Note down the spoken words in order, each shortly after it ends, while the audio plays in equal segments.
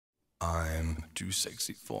I'm too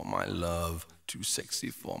sexy for my love, too sexy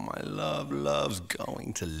for my love, love's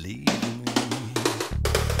going to leave me.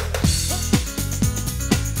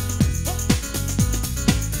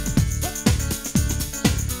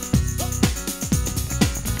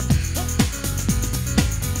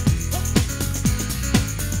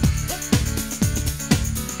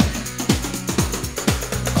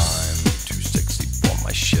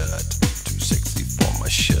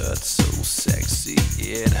 Shirt so sexy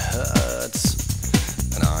it hurts,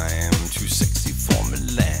 and I am too sexy for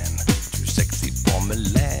Milan, too sexy for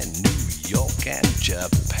Milan, New York and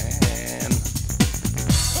Japan.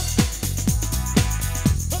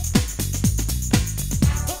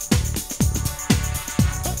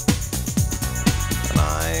 And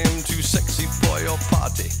I am too sexy for your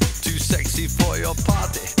party, too sexy for your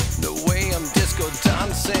party, no way I'm disco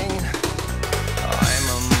dancing. I'm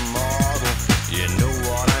a model, you know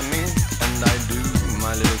what I mean, and I do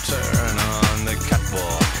my little turn on the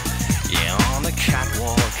catwalk. Yeah, on the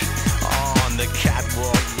catwalk, on the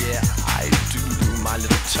catwalk. Yeah, I do my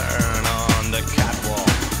little turn on the catwalk.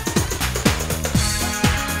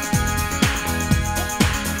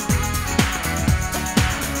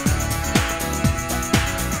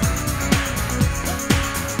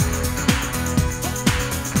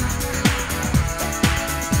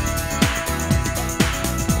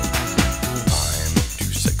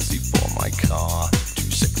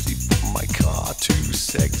 Too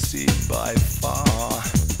sexy by far,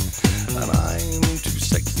 and I'm too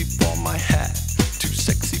sexy for my hat, too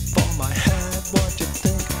sexy for my hat. What you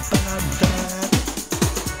think about that?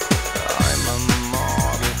 I'm a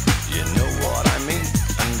model, you know what I mean,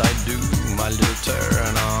 and I do my little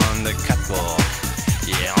turn on the catwalk.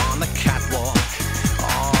 Yeah, on the catwalk,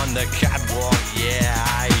 on the catwalk. Yeah,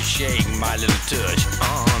 I shake my little tush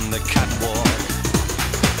on the catwalk.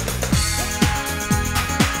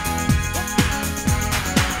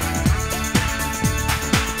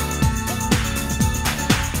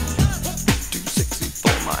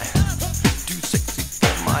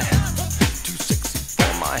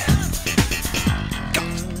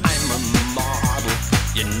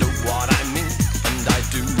 You know what I mean, and I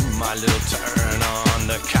do my little turn on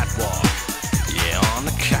the catwalk. Yeah, on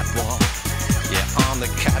the catwalk. Yeah, on the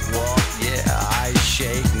catwalk. Yeah, I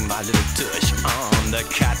shake my little tush on the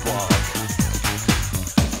catwalk.